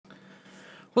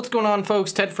What's going on,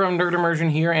 folks? Ted from Immersion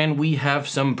here, and we have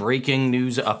some breaking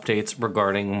news updates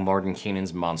regarding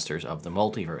Mordenkainen's Monsters of the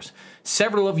Multiverse.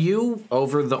 Several of you,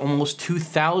 over the almost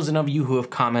 2,000 of you who have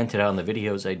commented on the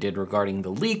videos I did regarding the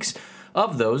leaks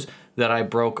of those that I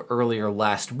broke earlier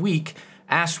last week,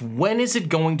 asked when is it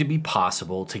going to be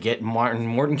possible to get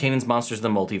Mordenkainen's Monsters of the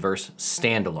Multiverse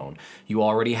standalone. You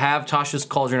already have Tasha's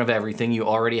Cauldron of Everything, you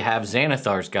already have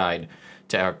Xanathar's Guide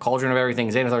to Cauldron of Everything,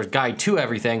 Xanathar's Guide to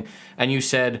Everything, and you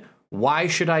said, why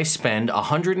should I spend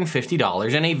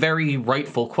 $150, and a very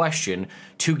rightful question,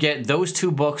 to get those two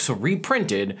books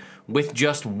reprinted with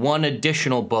just one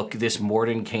additional book, this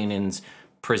Mordenkainen's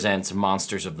Presents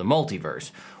Monsters of the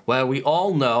Multiverse? Well, we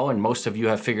all know, and most of you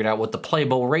have figured out what the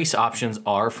playable race options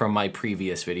are from my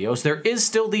previous videos. There is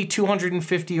still the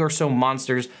 250 or so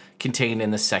monsters contained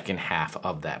in the second half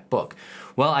of that book.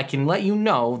 Well, I can let you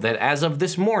know that as of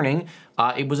this morning,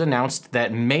 it was announced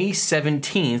that May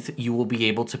 17th, you will be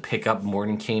able to pick up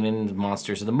Mordenkainen's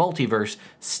Monsters of the Multiverse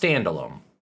standalone.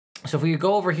 So if we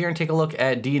go over here and take a look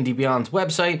at D&D Beyond's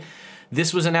website,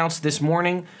 this was announced this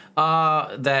morning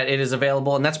that it is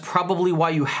available, and that's probably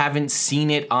why you haven't seen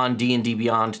it on D&D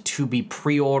Beyond to be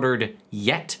pre-ordered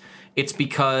yet. It's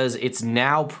because it's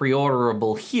now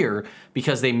pre-orderable here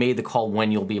because they made the call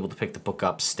when you'll be able to pick the book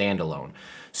up standalone.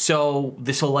 So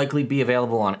this will likely be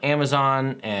available on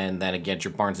Amazon and then again at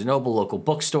your Barnes & Noble, local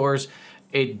bookstores.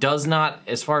 It does not,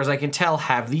 as far as I can tell,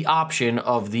 have the option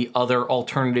of the other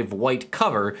alternative white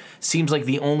cover. Seems like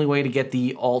the only way to get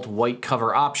the alt white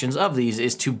cover options of these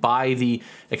is to buy the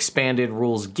expanded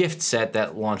rules gift set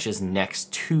that launches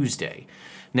next Tuesday.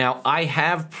 Now, I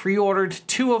have pre-ordered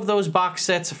 2 of those box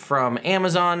sets from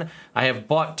Amazon. I have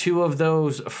bought 2 of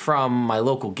those from my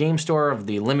local game store of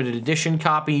the limited edition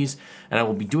copies, and I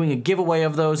will be doing a giveaway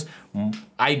of those.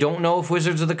 I don't know if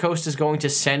Wizards of the Coast is going to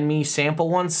send me sample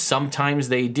ones. Sometimes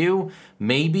they do.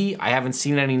 Maybe. I haven't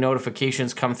seen any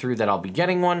notifications come through that I'll be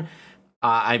getting one.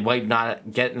 I might not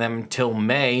get them till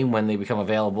May when they become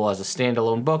available as a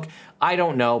standalone book. I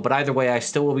don't know, but either way, I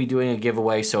still will be doing a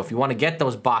giveaway, so if you want to get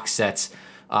those box sets,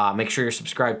 make sure you're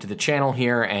subscribed to the channel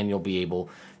here, and you'll be able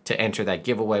to enter that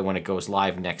giveaway when it goes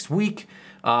live next week,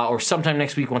 or sometime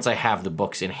next week once I have the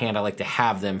books in hand. I like to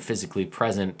have them physically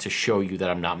present to show you that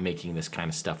I'm not making this kind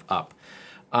of stuff up.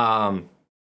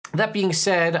 That being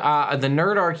said, the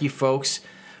Nerdarchy folks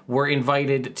were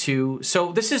invited to...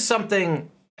 So this is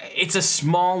something... It's a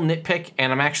small nitpick,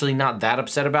 and I'm actually not that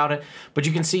upset about it. But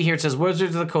you can see here, it says,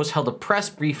 Wizards of the Coast held a press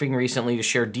briefing recently to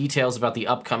share details about the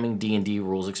upcoming D&D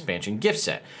Rules Expansion gift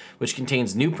set, which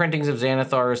contains new printings of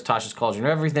Xanathar's, Tasha's Cauldron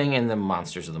of Everything, and the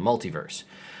Monsters of the Multiverse.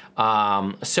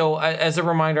 So as a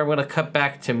reminder, I'm going to cut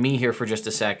back to me here for just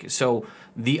a sec. So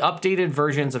the updated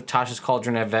versions of Tasha's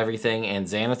Cauldron of Everything and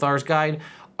Xanathar's Guide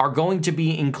are going to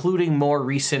be including more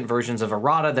recent versions of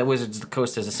errata that Wizards of the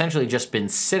Coast has essentially just been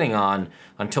sitting on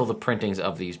until the printings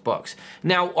of these books.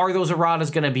 Now, are those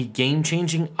erratas going to be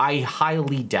game-changing? I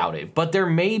highly doubt it, but there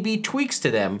may be tweaks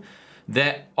to them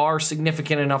that are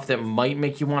significant enough that might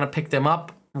make you want to pick them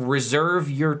up. Reserve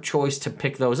your choice to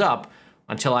pick those up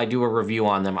until I do a review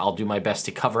on them. I'll do my best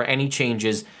to cover any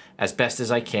changes as best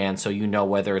as I can so you know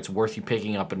whether it's worth you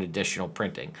picking up an additional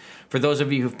printing. For those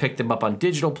of you who've picked them up on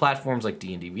digital platforms like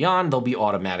D&D Beyond, they'll be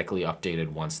automatically updated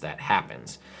once that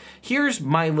happens. Here's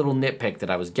my little nitpick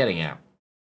that I was getting at.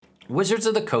 Wizards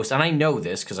of the Coast, and I know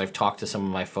this because I've talked to some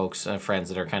of my folks, friends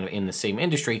that are kind of in the same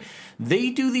industry, they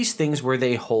do these things where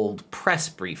they hold press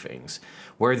briefings,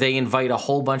 where they invite a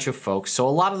whole bunch of folks. So a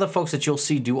lot of the folks that you'll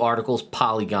see do articles,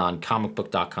 Polygon,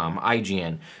 comicbook.com,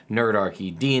 IGN,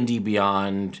 Nerdarchy, D&D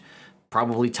Beyond,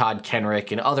 probably Todd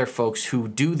Kenrick, and other folks who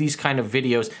do these kind of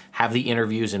videos, have the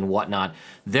interviews and whatnot.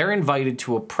 They're invited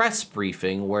to a press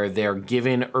briefing where they're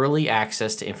given early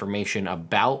access to information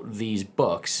about these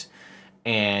books,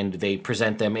 and they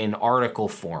present them in article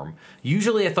form.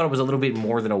 Usually I thought it was a little bit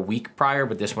more than a week prior,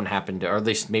 but this one happened, or at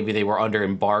least maybe they were under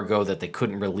embargo that they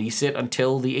couldn't release it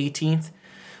until the 18th.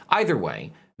 Either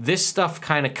way, this stuff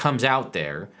kind of comes out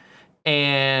there,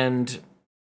 and,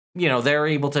 you know, they're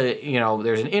able to, you know,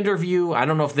 there's an interview. I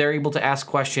don't know if they're able to ask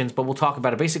questions, but we'll talk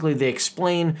about it. Basically, they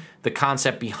explain the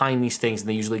concept behind these things, and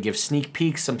they usually give sneak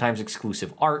peeks, sometimes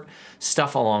exclusive art,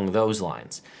 stuff along those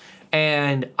lines.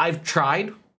 And I've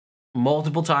tried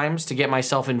multiple times to get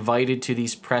myself invited to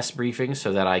these press briefings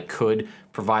so that I could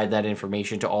provide that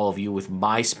information to all of you with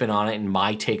my spin on it and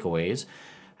my takeaways.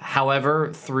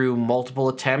 However, through multiple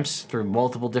attempts, through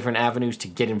multiple different avenues to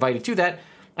get invited to that,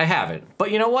 I haven't.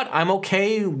 But you know what? I'm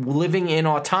okay living in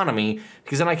autonomy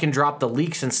because then I can drop the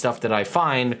leaks and stuff that I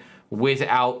find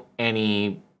without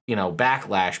any you know,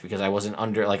 backlash because I wasn't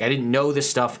under, like, I didn't know this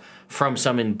stuff from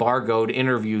some embargoed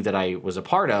interview that I was a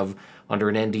part of under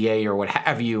an NDA or what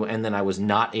have you, and then I was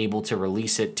not able to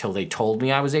release it till they told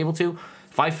me I was able to.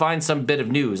 If I find some bit of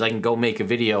news, I can go make a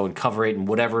video and cover it in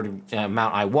whatever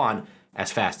amount I want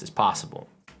as fast as possible.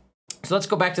 So let's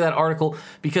go back to that article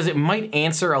because it might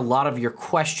answer a lot of your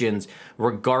questions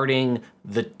regarding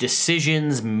the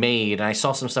decisions made. And I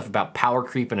saw some stuff about power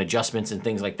creep and adjustments and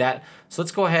things like that. So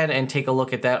let's go ahead and take a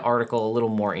look at that article a little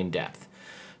more in depth.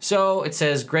 So it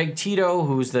says Greg Tito,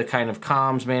 who's the kind of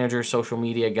comms manager, social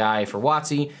media guy for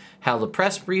WotC, held a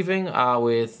press briefing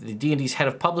with the D&D's head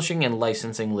of publishing and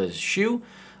licensing, Liz Shu,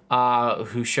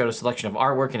 who showed a selection of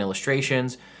artwork and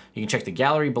illustrations. You can check the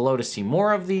gallery below to see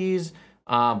more of these.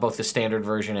 Both the standard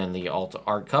version and the alt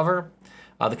art cover.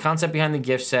 The concept behind the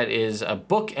gift set is a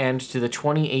bookend to the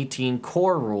 2018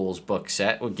 Core Rules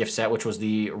gift set, which was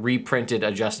the reprinted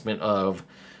adjustment of,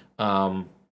 and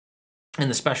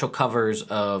the special covers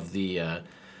of the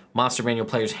Monster Manual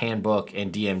Player's Handbook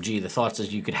and DMG. The thought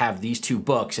is you could have these two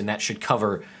books, and that should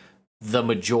cover the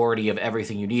majority of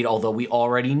everything you need, although we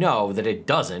already know that it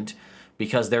doesn't,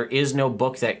 because there is no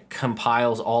book that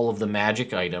compiles all of the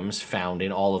magic items found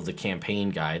in all of the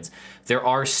campaign guides. There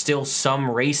are still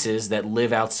some races that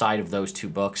live outside of those two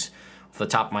books. Off the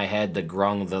top of my head, the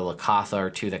Grung, the Lakatha are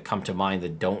two that come to mind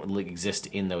that don't exist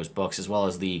in those books, as well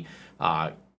as the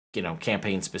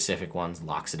campaign-specific ones,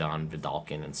 Loxodon,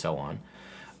 Vidalkin, and so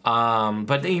on.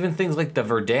 But even things like the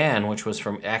Verdan, which was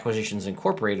from Acquisitions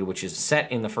Incorporated, which is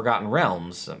set in the Forgotten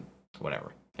Realms,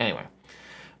 whatever. Anyway.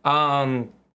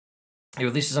 It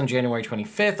releases on January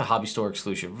 25th, a hobby store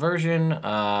exclusive version.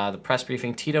 The press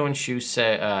briefing, Tito and Shu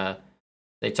said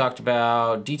they talked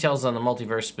about details on the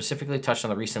multiverse, specifically touched on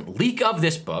the recent leak of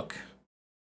this book,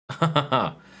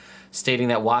 stating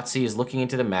that WotC is looking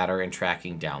into the matter and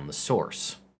tracking down the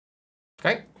source.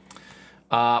 Okay.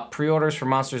 Pre-orders for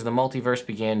Monsters of the Multiverse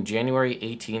began January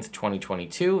 18th,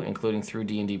 2022, including through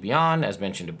D&D Beyond, as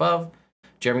mentioned above.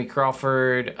 Jeremy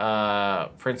Crawford,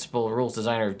 principal rules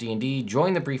designer of D&D,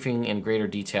 joined the briefing in greater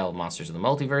detail of Monsters of the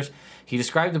Multiverse. He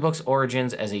described the book's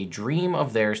origins as a dream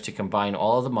of theirs to combine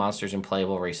all of the monsters and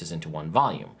playable races into one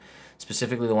volume,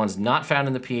 specifically the ones not found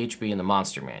in the PHB and the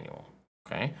Monster Manual.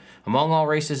 Okay. Among all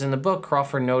races in the book,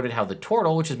 Crawford noted how the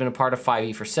Turtle, which has been a part of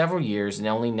 5e for several years, and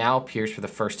only now appears for the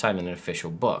first time in an official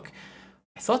book.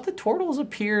 I thought the Turtles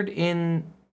appeared in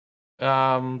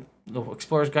the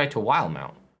Explorer's Guide to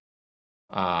Wildmount.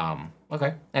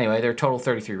 Okay. Anyway, there are a total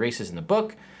 33 races in the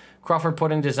book. Crawford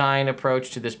put in design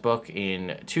approach to this book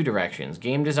in two directions: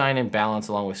 game design and balance,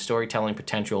 along with storytelling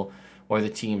potential, or the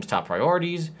team's top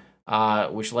priorities,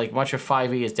 which, like much of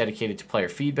 5e, is dedicated to player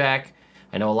feedback.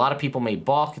 I know a lot of people may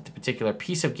balk at the particular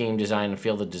piece of game design and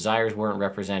feel the desires weren't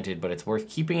represented, but it's worth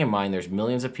keeping in mind there's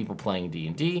millions of people playing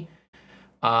D&D.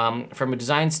 From a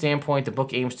design standpoint, the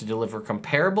book aims to deliver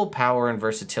comparable power and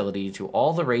versatility to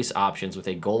all the race options, with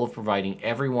a goal of providing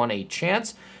everyone a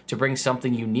chance to bring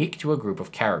something unique to a group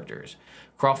of characters.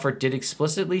 Crawford did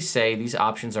explicitly say these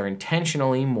options are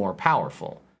intentionally more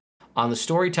powerful. On the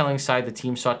storytelling side, the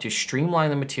team sought to streamline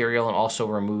the material and also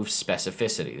remove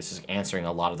specificity. This is answering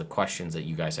a lot of the questions that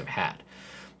you guys have had.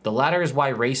 The latter is why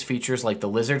race features like the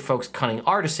Lizard Folk's Cunning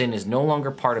Artisan is no longer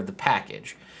part of the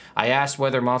package. I asked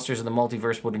whether Monsters of the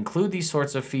Multiverse would include these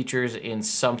sorts of features in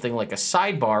something like a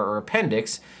sidebar or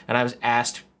appendix, and I was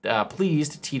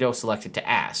pleased Tito selected to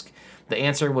ask. The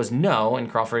answer was no, and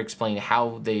Crawford explained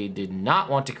how they did not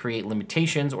want to create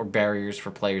limitations or barriers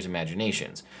for players'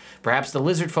 imaginations. Perhaps the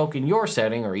lizard folk in your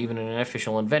setting, or even in an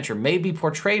official adventure, may be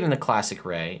portrayed in a classic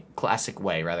way,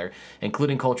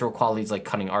 including cultural qualities like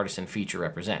Cunning Artisan feature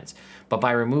represents. But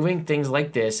by removing things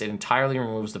like this, it entirely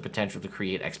removes the potential to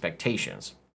create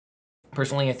expectations.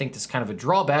 Personally, I think this is kind of a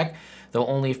drawback, though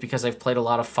only if because I've played a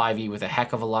lot of 5e with a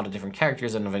heck of a lot of different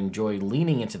characters and I've enjoyed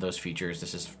leaning into those features.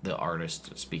 This is the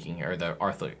artist speaking here, or the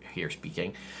Arthur here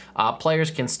speaking.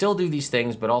 Players can still do these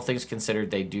things, but all things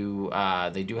considered, they do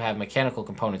have mechanical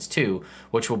components too,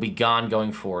 which will be gone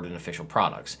going forward in official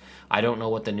products. I don't know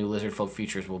what the new Lizard Folk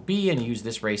features will be, and use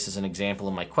this race as an example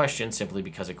of my question simply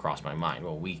because it crossed my mind.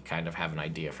 Well, we kind of have an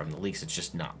idea from the leaks, it's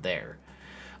just not there.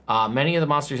 Many of the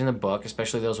monsters in the book,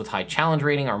 especially those with high challenge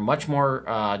rating, are much more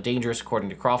dangerous, according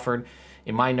to Crawford.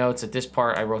 In my notes at this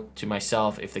part, I wrote to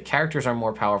myself, if the characters are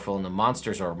more powerful and the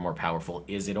monsters are more powerful,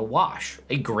 is it a wash?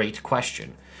 A great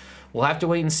question. We'll have to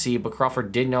wait and see, but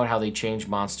Crawford did note how they changed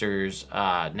monsters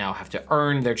now have to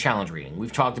earn their challenge rating.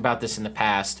 We've talked about this in the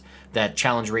past that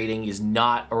challenge rating is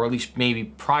not, or at least maybe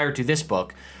prior to this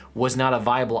book, was not a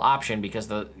viable option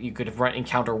because you could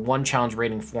encounter one challenge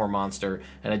rating 4 monster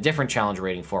and a different challenge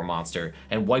rating 4 monster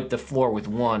and wipe the floor with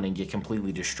one and get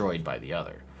completely destroyed by the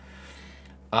other.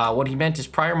 What he meant is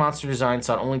prior monster design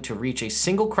sought only to reach a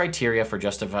single criteria for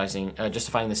justifying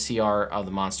the CR of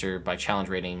the monster by challenge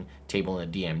rating table in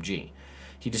the DMG.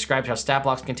 He described how stat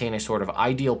blocks contain a sort of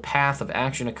ideal path of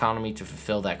action economy to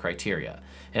fulfill that criteria.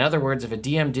 In other words, if a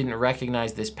DM didn't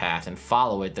recognize this path and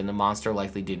follow it, then the monster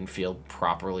likely didn't feel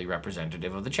properly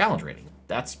representative of the challenge rating.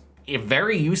 That's a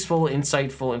very useful,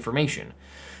 insightful information.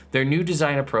 Their new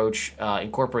design approach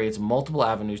incorporates multiple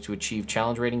avenues to achieve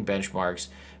challenge rating benchmarks,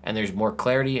 and there's more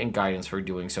clarity and guidance for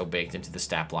doing so baked into the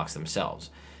stat blocks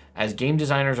themselves. As game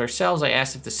designers ourselves, I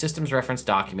asked if the systems reference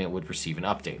document would receive an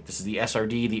update. This is the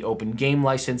SRD, the open game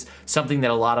license, something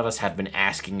that a lot of us have been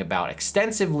asking about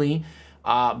extensively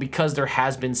because there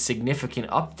has been significant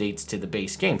updates to the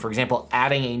base game. For example,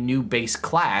 adding a new base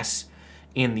class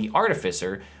in the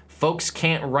Artificer. Folks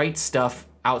can't write stuff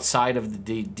outside of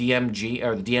the DMG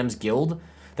or the DM's Guild.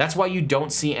 That's why you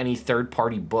don't see any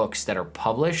third-party books that are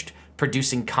published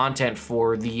producing content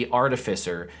for the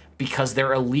Artificer, because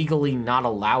they're illegally not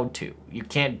allowed to. You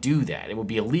can't do that. It would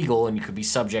be illegal, and you could be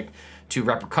subject to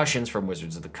repercussions from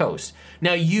Wizards of the Coast.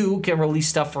 Now, you can release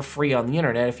stuff for free on the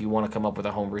internet if you want to come up with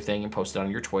a homebrew thing and post it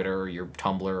on your Twitter or your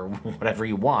Tumblr or whatever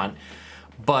you want.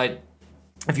 But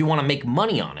if you want to make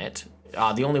money on it,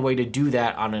 the only way to do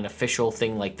that on an official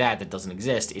thing like that doesn't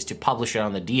exist is to publish it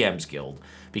on the DM's Guild,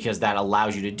 because that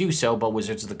allows you to do so, but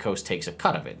Wizards of the Coast takes a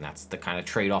cut of it, and that's the kind of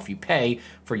trade-off you pay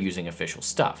for using official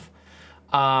stuff.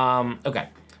 Okay.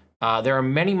 There are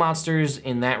many monsters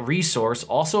in that resource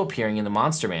also appearing in the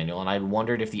monster manual, and I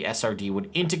wondered if the SRD would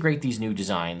integrate these new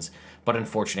designs, but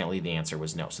unfortunately the answer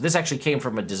was no. So this actually came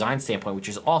from a design standpoint, which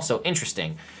is also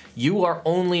interesting. You are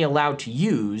only allowed to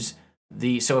use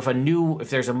so if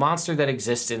there's a monster that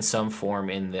exists in some form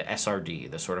in the SRD,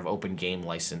 the sort of open game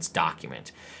license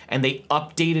document, and they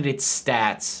updated its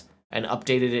stats and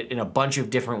updated it in a bunch of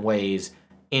different ways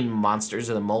in Monsters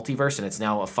of the Multiverse, and it's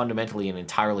now fundamentally an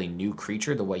entirely new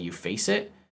creature the way you face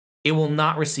it, it will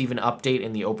not receive an update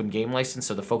in the open game license,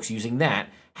 so the folks using that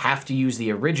have to use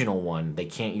the original one. They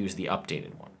can't use the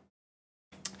updated one.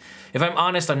 If I'm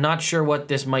honest, I'm not sure what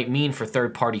this might mean for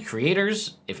third-party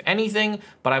creators, if anything,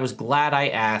 but I was glad I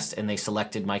asked and they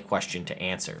selected my question to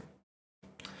answer.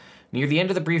 Near the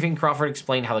end of the briefing, Crawford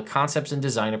explained how the concepts and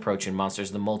design approach in Monsters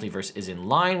of the Multiverse is in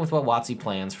line with what WotC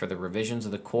plans for the revisions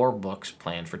of the core books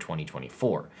planned for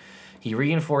 2024. He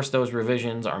reinforced those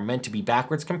revisions are meant to be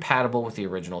backwards compatible with the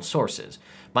original sources.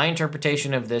 My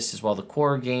interpretation of this is while the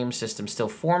core game system still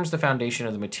forms the foundation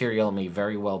of the material, it may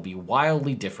very well be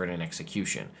wildly different in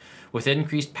execution. With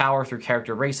increased power through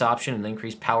character race option and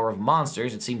increased power of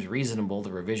monsters, it seems reasonable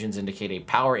the revisions indicate a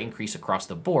power increase across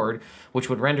the board, which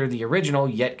would render the original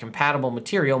yet compatible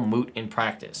material moot in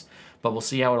practice. But we'll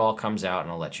see how it all comes out,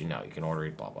 and I'll let you know. You can order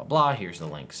it, blah, blah, blah. Here's the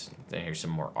links. Then here's some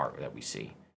more art that we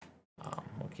see.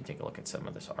 We can take a look at some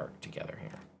of this art together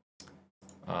here.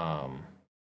 Some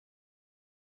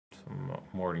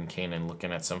Mordenkainen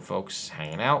looking at some folks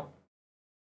hanging out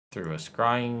through a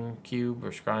scrying cube or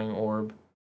scrying orb.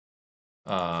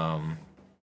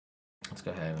 Let's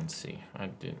go ahead and see.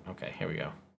 Okay, here we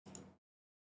go.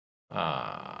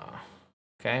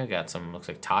 Okay, we got some, looks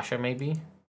like Tasha maybe.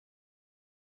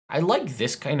 I like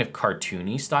this kind of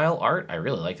cartoony style art. I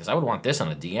really like this. I would want this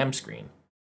on a DM screen.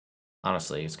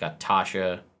 Honestly, it's got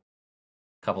Tasha, a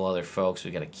couple other folks.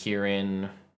 We've got a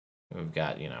Kieran. We've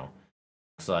got,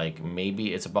 looks like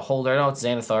maybe it's a Beholder. No, it's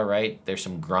Xanathar, right? There's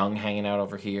some Grung hanging out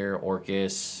over here.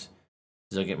 Orcus,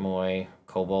 Zugetmoy,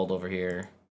 Kobold over here.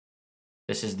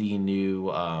 This is the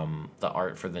new, the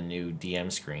art for the new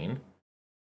DM screen.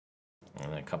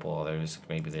 And then a couple others.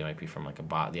 Maybe they might be from like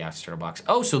the external box.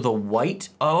 Oh, so the white.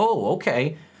 Oh,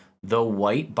 okay. The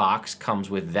white box comes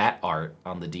with that art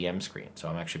on the DM screen. So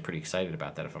I'm actually pretty excited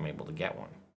about that if I'm able to get one.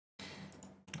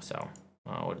 So,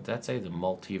 what did that say? The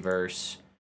multiverse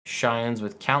shines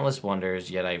with countless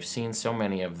wonders, yet I've seen so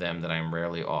many of them that I'm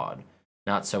rarely awed.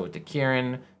 Not so with the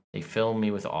Kieran. They fill me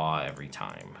with awe every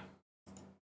time.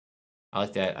 I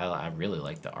like that. I really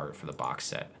like the art for the box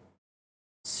set.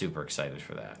 Super excited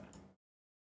for that.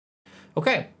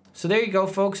 Okay. So there you go,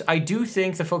 folks. I do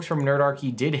think the folks from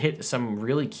Nerdarchy did hit some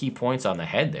really key points on the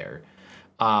head there.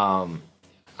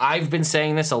 I've been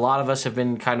saying this. A lot of us have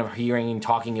been kind of hearing and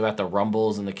talking about the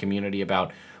rumbles in the community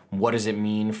about what does it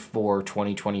mean for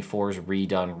 2024's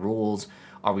redone rules.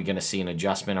 Are we going to see an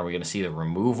adjustment? Are we going to see the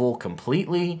removal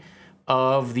completely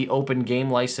of the open game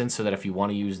license so that if you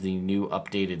want to use the new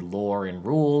updated lore and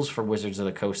rules for Wizards of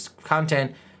the Coast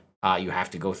content, You have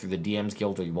to go through the DM's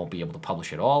Guild or you won't be able to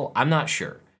publish at all. I'm not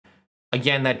sure.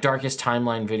 Again, that Darkest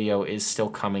Timeline video is still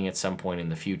coming at some point in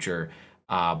the future,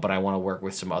 but I want to work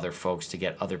with some other folks to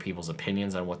get other people's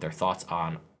opinions on what their thoughts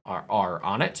are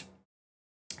on it.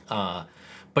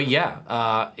 But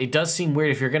yeah, it does seem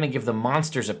weird if you're going to give the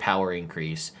monsters a power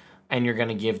increase and you're going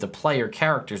to give the player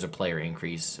characters a player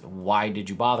increase. Why did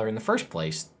you bother in the first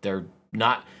place? They're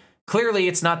not... Clearly,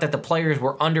 it's not that the players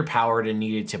were underpowered and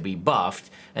needed to be buffed,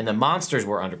 and the monsters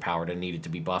were underpowered and needed to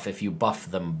be buffed. If you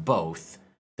buff them both,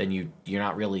 then you're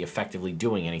not really effectively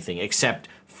doing anything except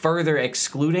further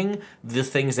excluding the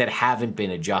things that haven't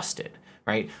been adjusted,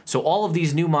 right? So all of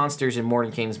these new monsters in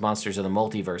Mordenkainen's Monsters of the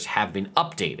Multiverse have been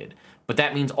updated, but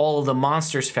that means all of the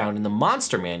monsters found in the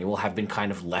monster manual have been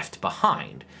kind of left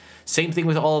behind. Same thing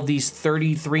with all of these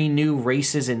 33 new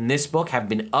races in this book have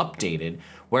been updated,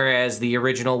 whereas the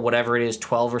original, whatever it is,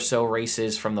 12 or so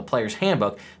races from the player's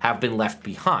handbook have been left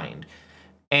behind.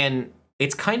 And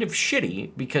it's kind of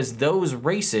shitty because those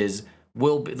races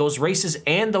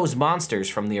and those monsters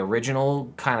from the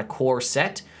original kind of core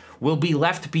set will be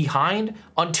left behind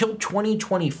until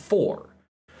 2024.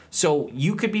 So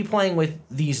you could be playing with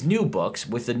these new books,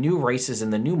 with the new races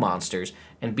and the new monsters,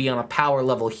 and be on a power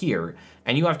level here,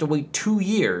 and you have to wait 2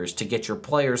 years to get your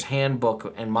player's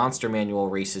handbook and monster manual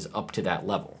races up to that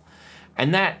level.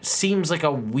 And that seems like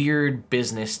a weird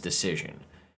business decision.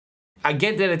 I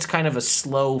get that it's kind of a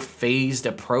slow, phased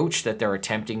approach that they're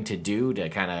attempting to do to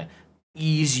kind of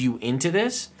ease you into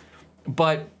this,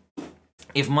 but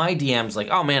if my DM's like,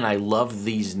 oh man, I love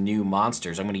these new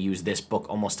monsters, I'm going to use this book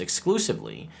almost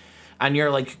exclusively, and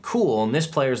you're like, cool, and this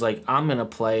player's like, I'm going to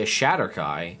play a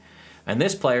Shatterkai, and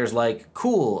this player's like,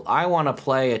 cool, I want to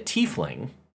play a Tiefling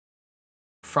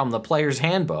from the player's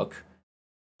handbook,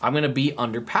 I'm going to be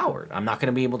underpowered. I'm not going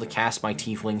to be able to cast my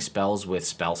Tiefling spells with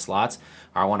spell slots,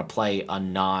 or I want to play a a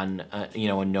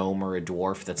gnome or a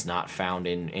dwarf that's not found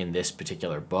in this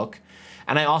particular book.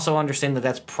 And I also understand that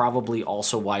that's probably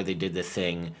also why they did the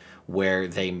thing where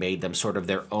they made them sort of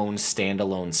their own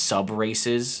standalone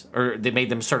sub-races, or they made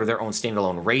them sort of their own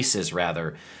standalone races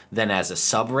rather than as a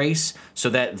sub-race, so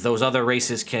that those other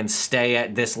races can stay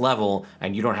at this level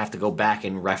and you don't have to go back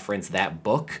and reference that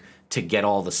book to get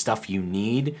all the stuff you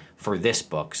need for this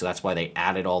book. So that's why they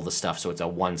added all the stuff, so it's a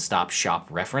one-stop shop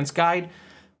reference guide.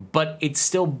 But it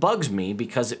still bugs me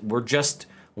because we're just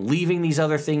leaving these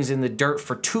other things in the dirt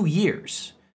for 2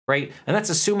 years, right? And that's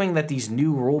assuming that these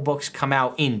new rule books come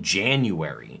out in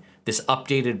January. This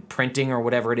updated printing or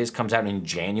whatever it is comes out in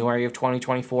January of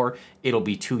 2024, it'll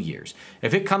be 2 years.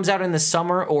 If it comes out in the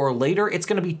summer or later, it's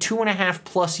going to be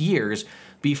 2.5+ years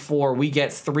before we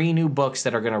get 3 new books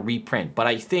that are going to reprint. But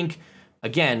I think,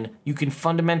 again, you can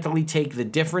fundamentally take the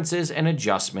differences and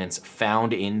adjustments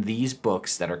found in these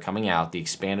books that are coming out, the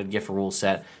expanded gift rule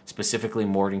set, specifically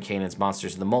Mordenkainen's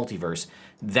Monsters of the Multiverse.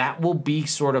 That will be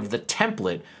sort of the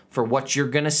template for what you're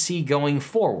going to see going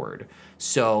forward.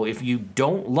 So if you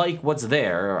don't like what's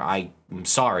there, I'm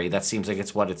sorry, that seems like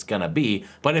it's what it's going to be.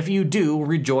 But if you do,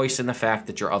 rejoice in the fact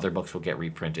that your other books will get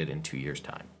reprinted in 2 years'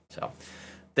 time. So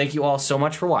thank you all so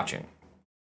much for watching,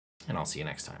 and I'll see you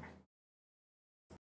next time.